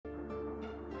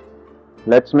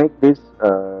Let's make this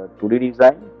 2D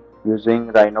design using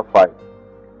Rhino 5.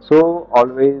 So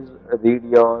always read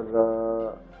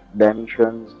your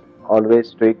dimensions,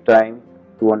 always take time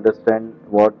to understand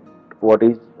what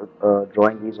is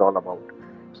drawing is all about.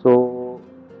 So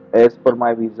as per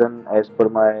my vision, as per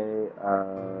my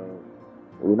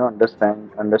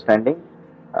understanding,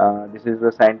 this is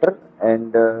the center,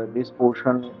 and this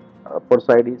portion upper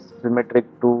side is symmetric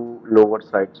to lower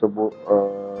side. So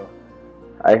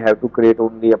I have to create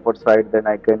only upper side, then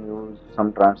I can use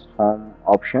some transform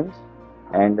options,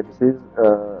 and this is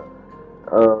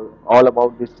all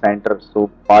about this center. So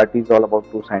part is all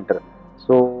about to center.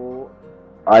 So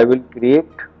I will create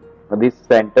this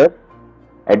center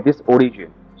at this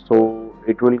origin, so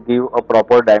it will give a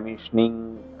proper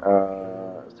dimensioning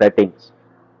settings.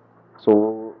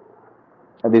 So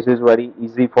this is very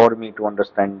easy for me to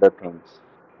understand the things.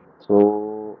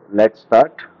 So let's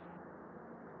start.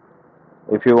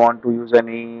 If you want to use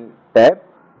any tab,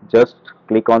 just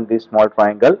click on this small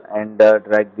triangle and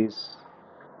drag this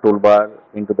toolbar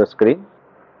into the screen.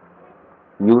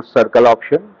 Use circle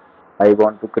option. I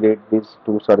want to create these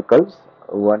two circles.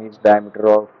 One is diameter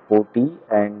of 40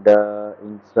 and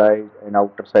inside and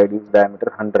outer side is diameter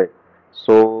 100.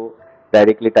 So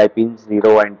directly type in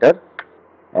 0, enter,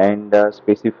 and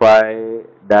specify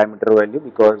diameter value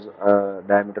because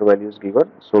diameter value is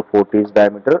given. So 40 is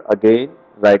diameter. Again,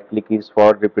 right click is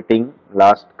for repeating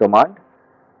last command,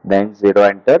 then 0,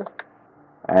 enter,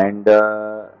 and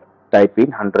type in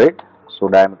 100. So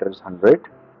diameter is 100.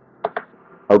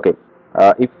 Okay.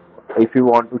 If you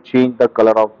want to change the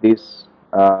color of this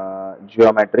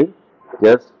geometry,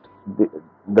 just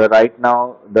the right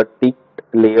now the ticked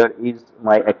layer is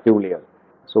my active layer.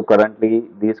 So currently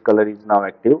this color is now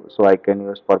active, so I can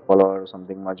use purple or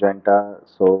something magenta,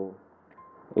 so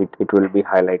it will be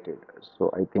highlighted. So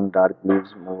I think dark blue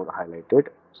is more highlighted,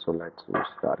 so let's use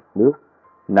dark blue.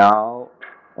 Now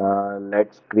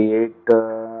let's create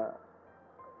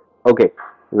okay,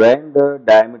 when the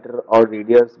diameter or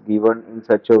radius given in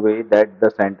such a way that the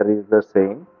center is the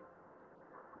same,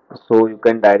 so you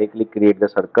can directly create the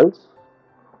circles.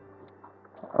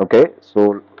 Okay,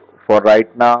 so for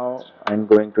right now I'm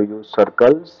going to use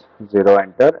circles, 0,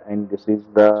 enter, and this is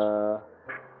the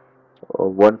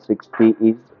 160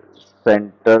 is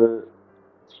central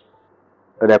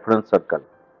reference circle.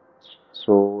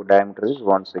 So diameter is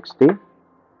 160.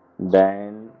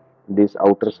 Then this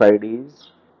outer side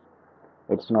is,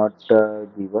 it's not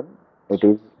given, it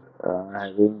is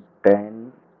having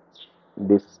 10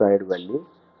 this side value.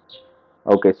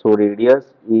 Okay, so radius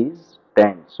is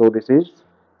 10, so this is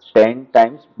 10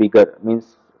 times bigger,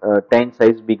 means 10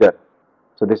 size bigger.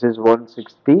 So this is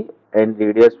 160 and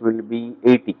radius will be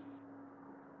 80.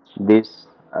 This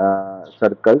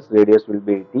circle's radius will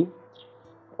be 80,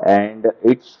 and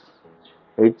its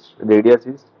radius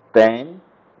is 10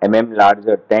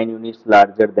 larger, 10 units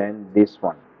larger than this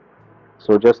one.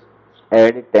 So just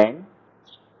add 10,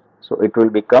 so it will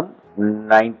become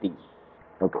 90.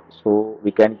 Okay, so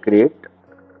we can create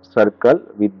circle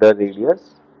with the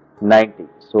radius 90.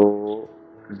 So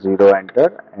 0,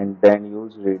 enter, and then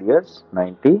use radius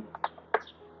 90.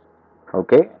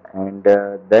 Okay, and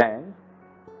then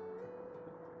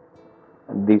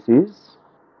this is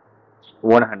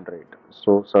 100.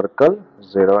 So circle,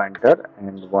 0, enter,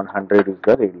 and 100 is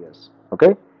the radius.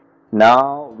 Okay,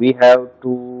 now we have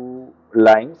two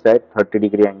lines at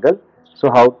 30-degree angle. So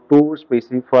how to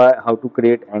specify, how to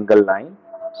create angle line?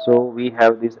 So we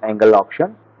have this angle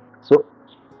option. So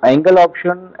angle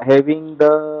option having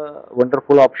the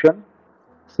wonderful option.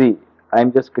 See,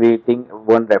 I'm just creating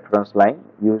one reference line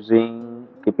using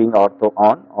keeping ortho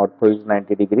on. Ortho is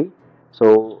 90-degree.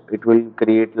 So it will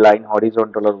create line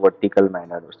horizontal or vertical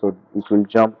manner. So it will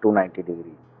jump to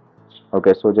 90-degree.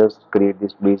 Okay, so just create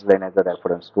this baseline as a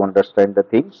reference to understand the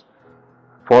things.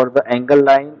 For the angle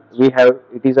line, we have,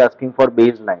 it is asking for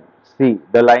baseline. See,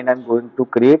 the line I'm going to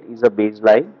create is a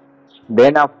baseline.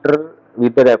 Then after,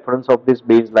 with the reference of this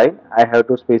baseline, I have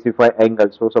to specify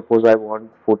angle. So suppose I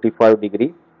want 45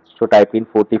 degree. So type in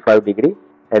 45 degree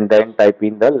and then type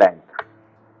in the length.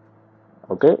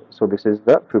 Okay, so this is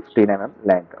the 15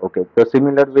 length. Okay, the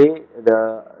similar way,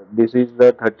 this is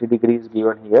the 30 degrees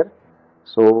given here.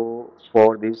 So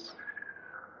for this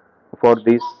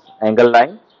angle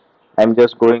line, I'm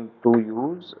just going to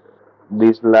use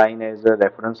this line as a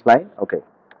reference line. Okay,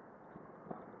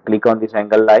 click on this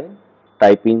angle line,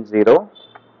 type in 0,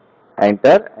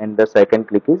 enter, and the second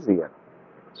click is here.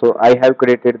 So I have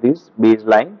created this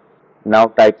baseline. Now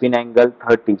type in angle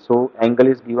 30. So angle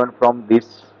is given from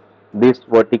this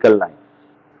vertical line.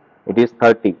 It is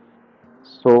 30.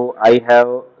 So I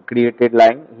have created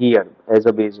line here as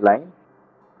a baseline.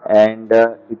 and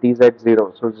it is at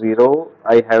 0. So 0,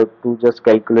 I have to just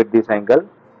calculate this angle.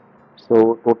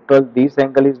 So total this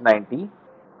angle is 90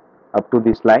 up to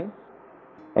this line,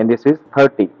 and this is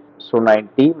 30. So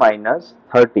 90 minus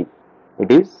 30,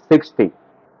 it is 60.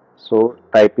 So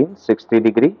type in 60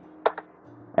 degree,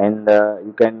 and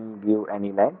you can give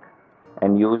any length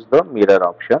and use the mirror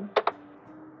option.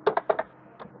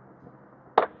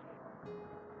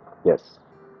 Yes.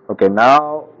 Okay,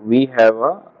 now we have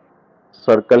a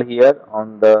circle here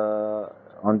on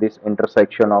this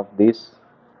intersection of this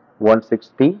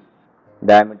 160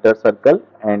 diameter circle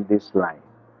and this line.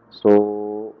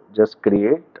 So just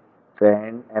create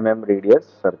 10 radius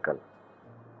circle.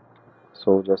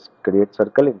 So just create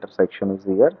circle, intersection is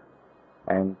here,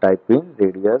 and type in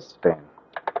radius 10.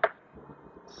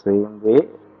 Same way,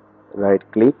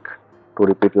 right click to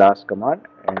repeat last command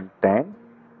and 10.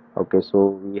 Okay, so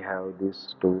we have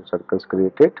these two circles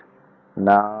created.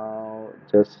 Now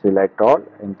just select all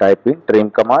and type in trim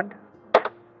command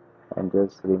and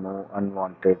just remove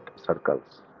unwanted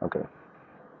circles. Okay,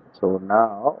 so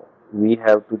now we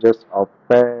have to just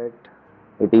offset.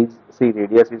 It is, see,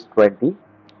 radius is 20,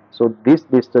 so this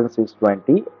distance is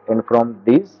 20, and from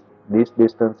this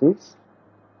distance is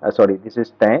sorry, this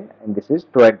is 10 and this is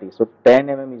 20, so 10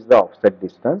 is the offset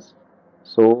distance.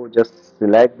 So just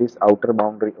select this outer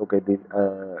boundary. Okay,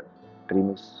 the trim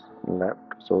is left,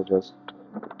 so just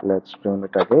let's trim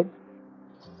it again.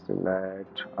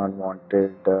 Select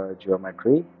unwanted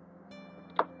geometry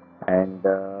and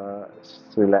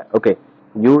select. Okay,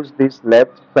 use this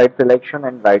left side selection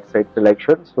and right side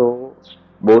selection. So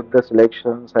both the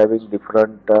selections having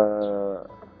different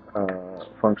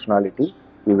functionality.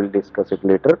 We will discuss it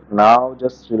later. Now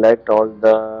just select all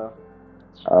the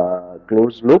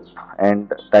closed loop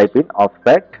and type in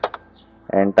offset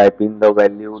and type in the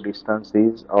value distance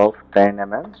is of 10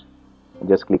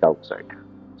 just click outside.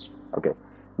 Okay,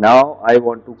 now I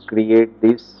want to create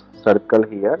this circle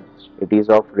here. It is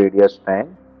of radius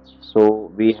 10.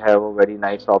 So we have a very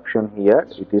nice option here.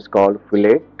 It is called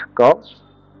fillet curves.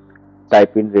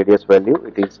 Type in radius value,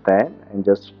 it is 10, and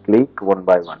just click one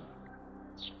by one.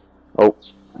 Oh,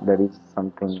 there is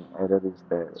something error is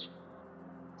there.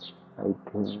 I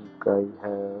think I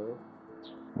have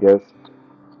just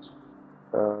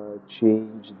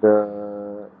change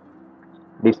the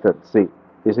distance. See,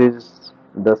 this is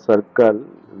the circle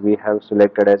we have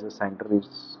selected as a center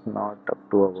is not up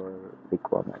to our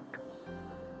requirement.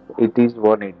 It is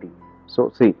 180.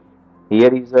 So see,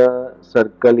 here is a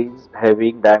circle is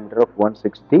having diameter of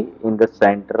 160 in the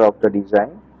center of the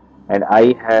design, and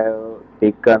I have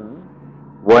taken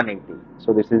 180.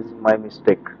 So this is my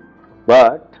mistake.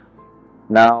 But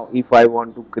now if I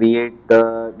want to create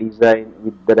the design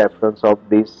with the reference of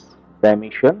this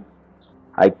dimension,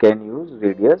 I can use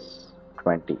radius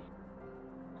 20.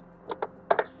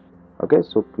 Okay,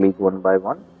 so click one by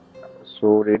one. So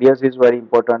radius is very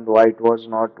important. Why it was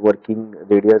not working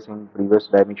radius in previous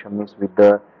dimension means with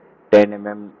the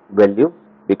 10 value,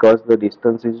 because the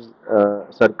distance is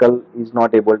circle is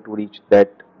not able to reach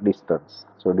that distance.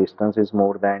 So distance is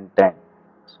more than 10.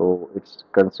 So it's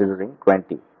considering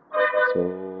 20.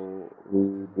 So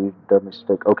we did the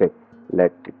mistake. Okay,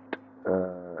 let it.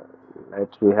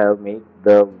 Let's we have made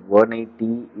the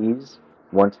 180 is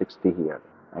 160 here,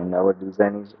 and our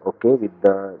design is okay with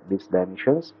the these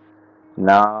dimensions.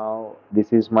 Now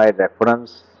this is my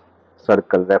reference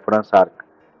circle, reference arc.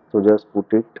 So just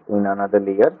put it in another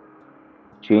layer,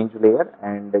 change layer,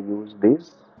 and use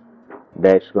this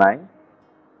dash line.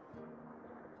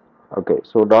 Okay,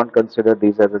 so don't consider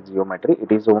this as a geometry,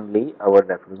 it is only our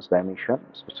reference dimension.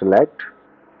 So select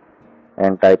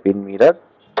and type in mirror,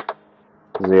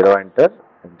 0, enter,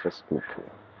 and just click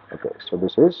here. Okay, so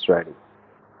this is ready.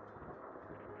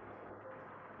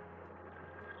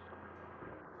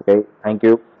 Okay, thank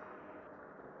you.